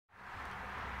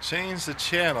Change the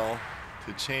channel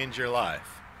to change your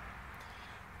life.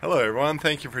 Hello everyone,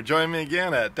 thank you for joining me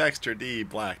again at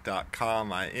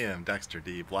DexterDBlack.com. I am Dexter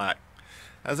D. Black.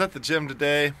 I was at the gym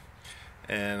today,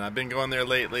 and I've been going there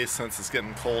lately since it's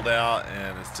getting cold out,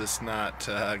 and it's just not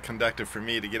conducive for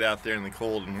me to get out there in the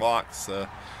cold and walk. So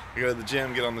I go to the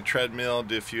gym, get on the treadmill,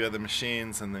 do a few other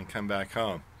machines, and then come back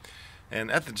home. And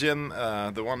at the gym,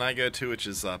 the one I go to, which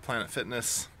is Planet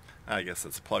Fitness, I guess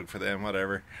that's a plug for them,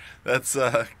 whatever. That's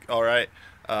alright.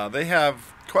 They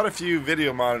have quite a few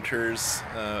video monitors,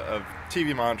 of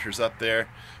TV monitors up there.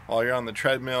 While you're on the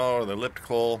treadmill or the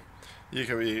elliptical, you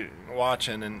can be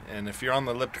watching, and if you're on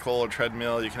the elliptical or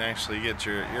treadmill, you can actually get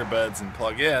your earbuds and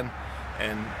plug in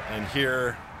and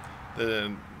hear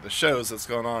the shows that's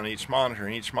going on in each monitor.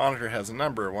 And each monitor has a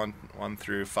number, 1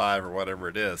 through 5 or whatever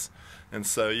it is. And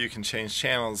so you can change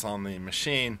channels on the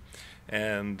machine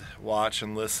and watch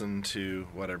and listen to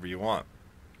whatever you want.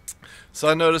 So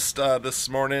I noticed this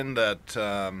morning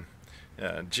that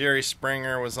Jerry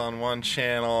Springer was on one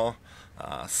channel,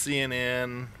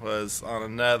 CNN was on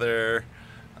another,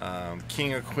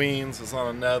 King of Queens was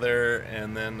on another,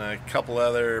 and then a couple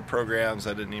other programs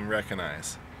I didn't even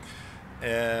recognize.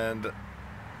 And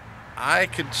I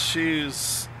could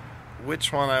choose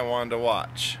which one I wanted to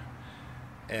watch,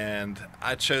 and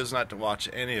I chose not to watch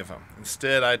any of them.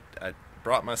 Instead, I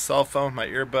brought my cell phone, my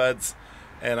earbuds,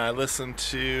 and I listened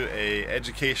to a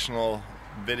educational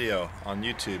video on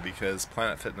YouTube, because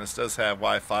Planet Fitness does have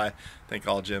Wi-Fi. I think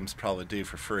all gyms probably do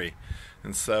for free.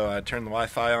 And so I turned the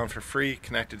Wi-Fi on for free,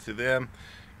 connected to them,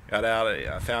 got out,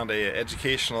 I found a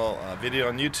educational video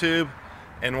on YouTube,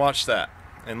 and watched that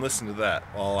and listened to that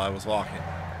while I was walking.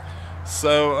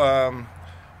 So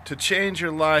to change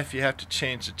your life, you have to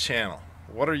change the channel.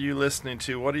 What are you listening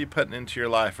to? What are you putting into your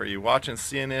life? Are you watching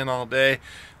CNN all day,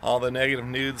 all the negative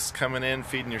news coming in,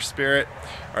 feeding your spirit?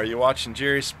 Are you watching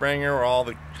Jerry Springer, where all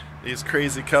these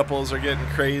crazy couples are getting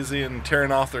crazy and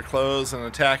tearing off their clothes and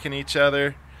attacking each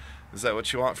other? Is that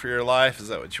what you want for your life? Is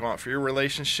that what you want for your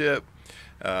relationship?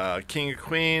 King of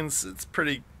Queens, it's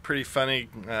pretty funny,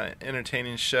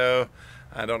 entertaining show.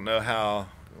 I don't know how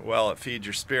well it feeds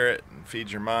your spirit and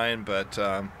feeds your mind, but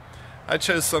I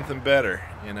chose something better,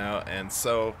 and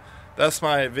so that's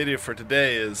my video for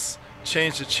today, is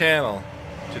change the channel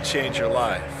to change your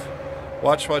life.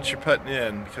 Watch what you're putting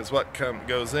in, because what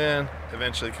goes in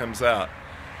eventually comes out.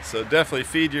 So definitely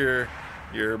feed your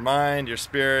mind, your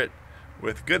spirit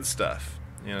with good stuff,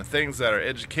 things that are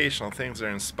educational, things that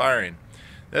are inspiring.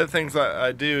 The other things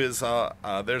I do is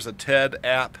there's a TED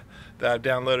app that I've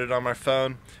downloaded on my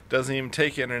phone. Doesn't even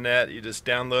take internet, you just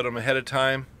download them ahead of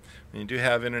time. You do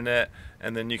have internet,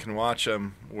 and then you can watch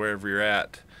them wherever you're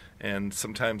at. And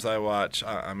sometimes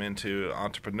I'm into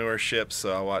entrepreneurship,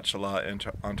 so I watch a lot of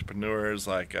entrepreneurs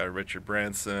like Richard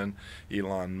Branson,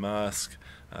 Elon Musk,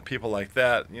 people like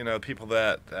that, people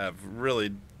that have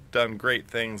really done great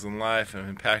things in life and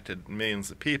impacted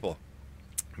millions of people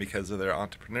because of their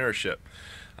entrepreneurship.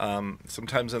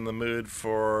 Sometimes in the mood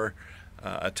for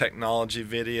a technology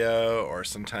video, or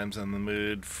sometimes in the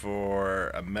mood for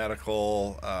a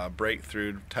medical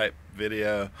breakthrough type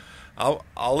video.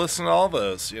 I'll listen to all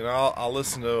those. I'll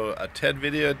listen to a TED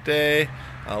video a day.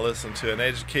 I'll listen to an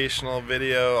educational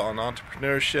video on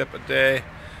entrepreneurship a day,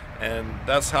 and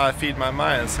that's how I feed my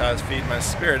mind. That's how I feed my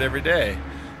spirit every day.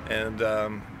 And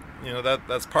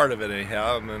that's part of it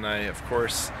anyhow. And then of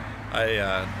course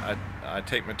I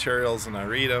take materials and I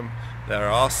read them that are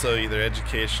also either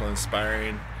educational,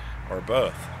 inspiring, or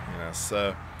both.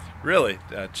 So really,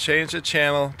 change the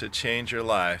channel to change your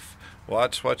life.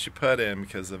 Watch what you put in,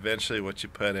 because eventually what you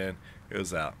put in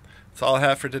goes out. That's all I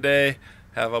have for today.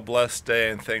 Have a blessed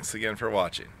day, and thanks again for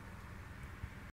watching.